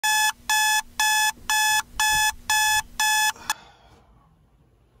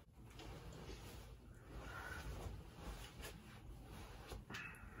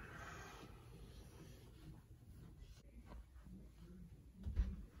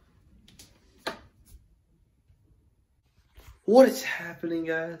What is happening,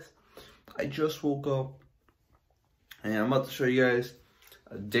 guys? I just woke up and I'm about to show you guys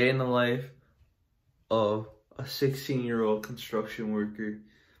a day in the life of a 16-year-old construction worker.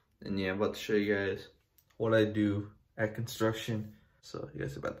 And yeah, I'm about to show you guys what I do at construction. So you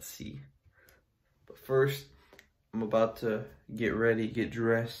guys are about to see. But first, I'm about to get ready, get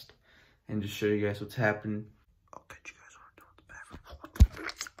dressed, and just show you guys what's happening. I'll catch you guys when we're doing the bathroom.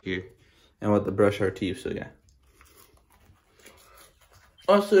 Here. And we'll have to brush our teeth, so yeah.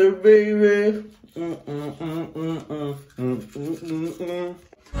 I said, baby.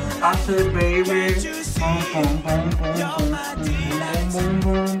 I said, baby.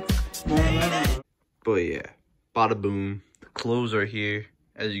 But yeah, bada boom. The clothes are here,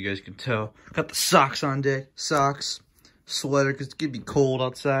 as you guys can tell. Got the socks on deck. Socks, sweater, because it's gonna be cold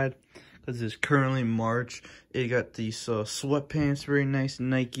outside. Because it's currently March. It got these sweatpants, very nice,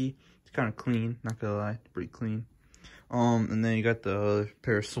 Nike. It's kind of clean, not gonna lie, pretty clean. And then you got the other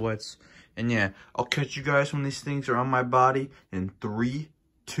pair of sweats. And yeah, I'll catch you guys when these things are on my body in 3,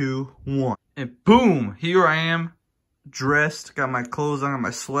 2, 1. And boom, here I am, dressed. Got my clothes on, got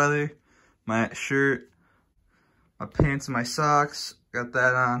my sweater, my shirt, my pants and my socks. Got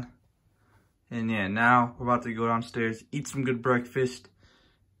that on. And yeah, now we're about to go downstairs, eat some good breakfast,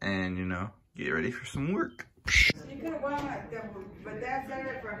 and you know, get ready for some work. You could have won, but Dad said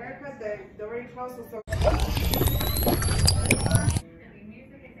it for a haircut, they already closed us.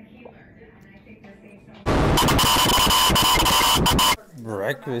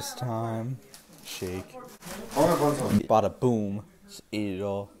 Breakfast time. Shake. Bada boom. Just ate it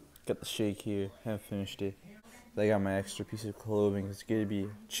all. Got the shake here. Haven't finished it. I got my extra piece of clothing. It's gonna be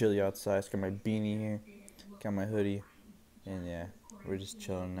chilly outside. Got my beanie here. Got my hoodie. And yeah, we're just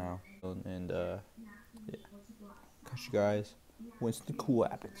chilling now. And yeah. Catch you guys when something cool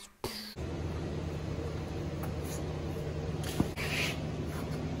happens.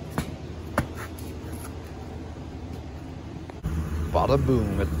 Bada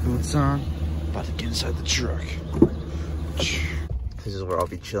boom, got the boots on. About to get inside the truck. This is where I'll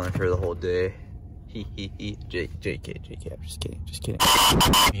be chilling for the whole day. JK, I'm just kidding.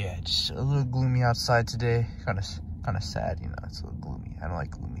 Yeah, just a little gloomy outside today. Kind of sad, you know, it's a little gloomy. I don't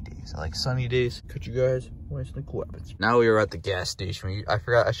like gloomy days. I like sunny days. Catch you guys when something cool happens. Now we are at the gas station. I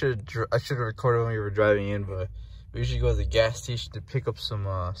forgot, I should have recorded when we were driving in, but we usually go to the gas station to pick up some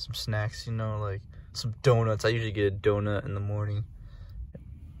snacks, you know, like some donuts. I usually get a donut in the morning.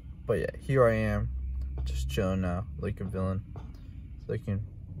 But yeah, here I am, just chilling now, like a villain. Looking,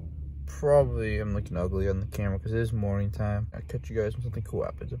 I'm looking ugly on the camera because it is morning time. I'll catch you guys when something cool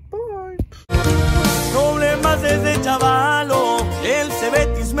happens. Bye. Problemas desde chavalo, el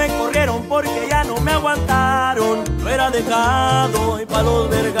Cebetis me corrieron porque ya no me aguantaron. Lo era dejado y pa' los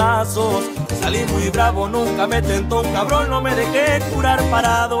vergazos. Salí muy bravo, nunca me tentó un cabrón, no me dejé curar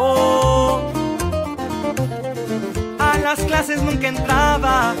parado. A las clases nunca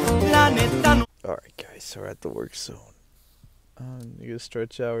entraba, la neta no. Alright guys, so we're at the work zone. You gotta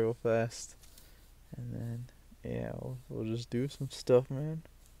stretch out real fast. And then, yeah, we'll just do some stuff, man.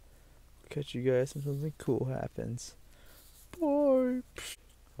 Catch you guys when something cool happens. Bye.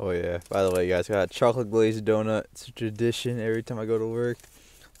 Oh yeah, by the way guys, I got a chocolate glazed donut. It's a tradition every time I go to work.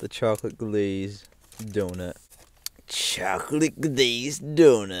 The chocolate glazed donut. Chocolate glazed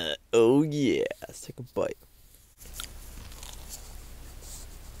donut. Oh yeah. Let's take a bite.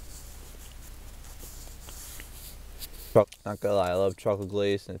 Not gonna lie, I love chocolate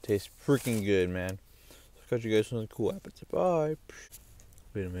glaze and it tastes freaking good, man. So catch you guys when something cool happens. Bye.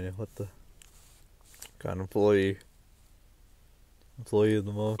 Wait a minute, what the? Got an employee of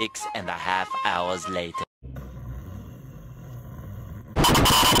the month. 6.5 hours later.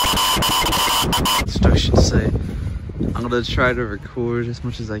 Instructions say I'm gonna try to record as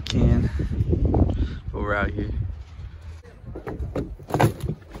much as I can, but we're out here.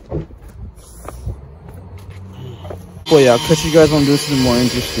 Well, yeah, I'll catch you guys on this is more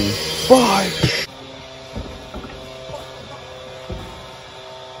interesting. Bye!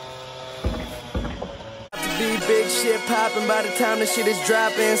 Big shit popping by the time the shit is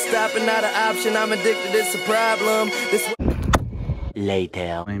dropping. Stopping not an option, I'm addicted, it's a problem.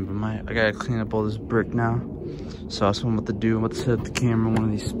 Later. I gotta clean up all this brick now. So that's what I'm about to do. I'm about to set up the camera in one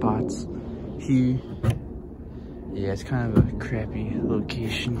of these spots here. Yeah, it's kind of a crappy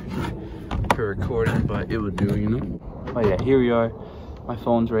location for recording, but it would do, you know? Oh yeah, here we are. My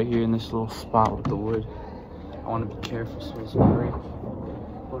phone's right here in this little spot with the wood. I want to be careful so it doesn't break.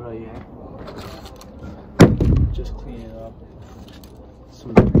 But yeah, just clean it up.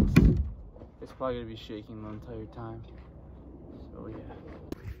 Some bricks. It's probably gonna be shaking the entire time. So yeah,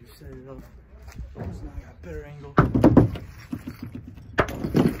 set it up. now I got a better angle.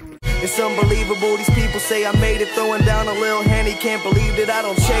 It's unbelievable, these people say I made it, throwing down a little handy, can't believe that I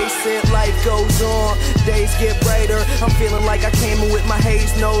don't chase it. Life goes on, days get brighter, I'm feeling like I came in with my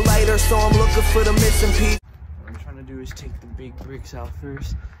haze no lighter, so I'm looking for the missing piece. What I'm trying to do is take the big bricks out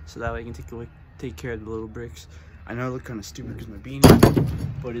first, so that way I can take care of the little bricks. I know I look kind of stupid because my beanie,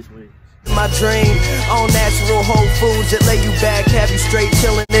 but it's what it is. My dream, all natural whole foods that lay you back, have you straight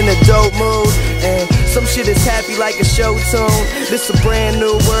chilling in a dope mood. And some shit is happy like a show tune. This a brand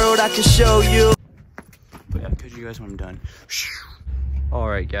new world I can show you. But I'll catch you guys when I'm done.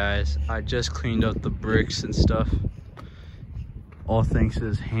 Alright guys, I just cleaned up the bricks and stuff. All thanks to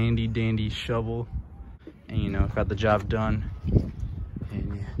this handy dandy shovel. And you know, got the job done.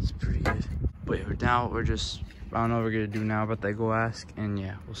 And yeah, it's pretty good. But yeah, now we're just, I don't know what we're gonna do now, but I go ask, and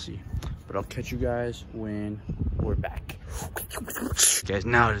yeah, we'll see. But I'll catch you guys when we're back. Guys,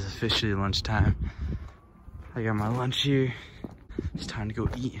 now it is officially lunchtime. I got my lunch here. It's time to go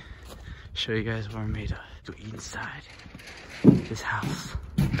eat. Show you guys what I'm made of. Go eat inside this house.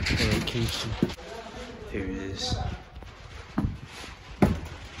 The location. Here it is.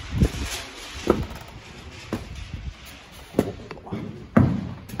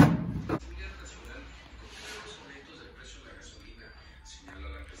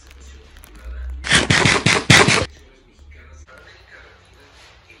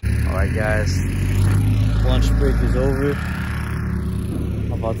 Alright guys, lunch break is over.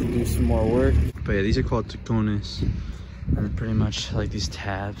 I'm about to do some more work. But yeah, these are called tacones. And pretty much like these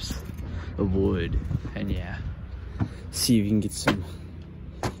tabs of wood. And yeah, see if you can get some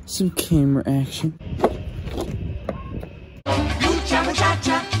camera action.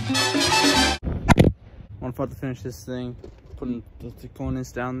 I'm about to finish this thing, putting the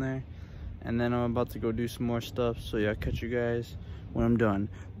tacones down there. And then I'm about to go do some more stuff. So yeah, I'll catch you guys when I'm done.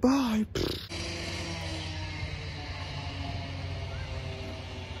 Bye.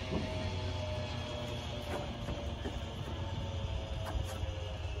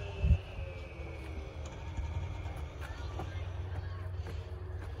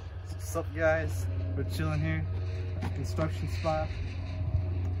 What's up guys? We're chilling here at the construction spot.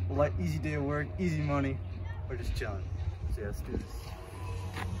 Like easy day of work, easy money. We're just chilling. So yeah, let's do this.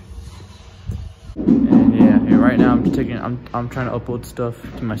 And yeah, right now I'm just I'm trying to upload stuff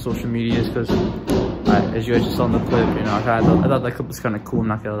to my social medias because as you guys just saw in the clip, you know, I thought that clip was kind of cool, I'm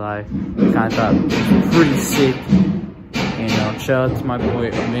not gonna lie. I kind of thought it was pretty sick. And shout out to my boy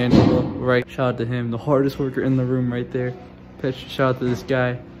Emmanuel, right? Shout out to him, the hardest worker in the room right there. Shout out to this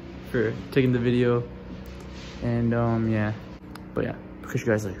guy for taking the video. And yeah, but yeah, catch you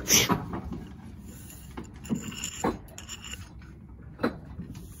guys later.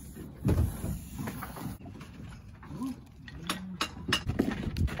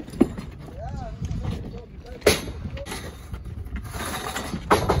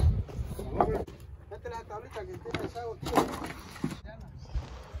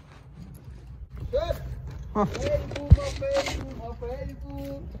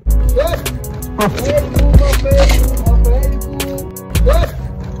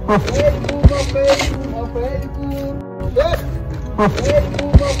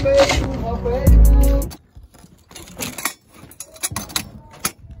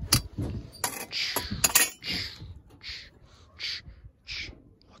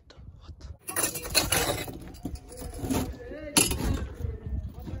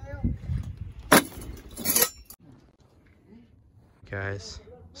 Guys,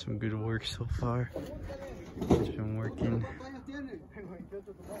 some good work so far. Just been working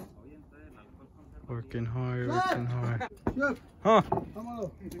hard, working hard. Huh?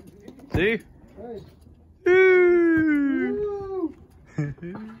 See?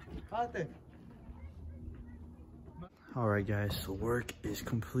 Alright guys, so work is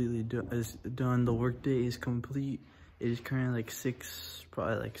completely done. The work day is complete. It is currently like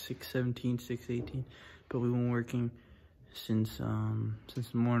probably like 6:17, 6:18, but we've been working since the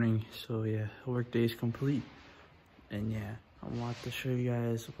morning. So yeah, work day is complete. And yeah, I want to show you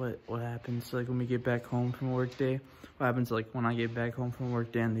guys what happens like when we get back home from work day. What happens like when I get back home from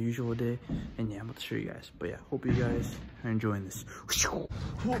work day on the usual day. And yeah, I'm about to show you guys. But yeah, hope you guys are enjoying this.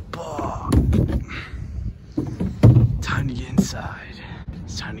 Time to get inside.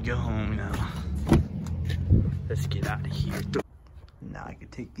 It's time to go home now. Let's get out of here. Now I can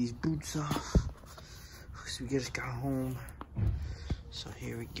take these boots off. So we just got home. So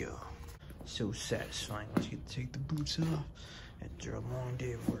here we go. So satisfying once you take the boots off after a long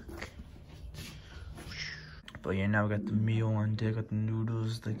day of work. But yeah, now we got the meal on deck. Got the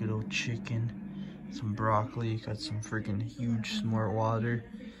noodles, the good old chicken, some broccoli, got some freaking huge smart water,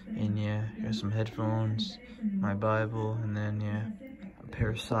 And yeah, here's some headphones, my Bible, and then yeah, a pair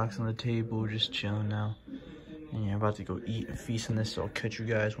of socks on the table, just chilling now. And yeah, I'm about to go eat and feast on this, so I'll catch you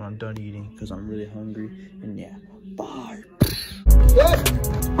guys when I'm done eating, because I'm really hungry. And yeah, bye.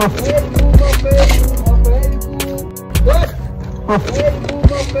 What?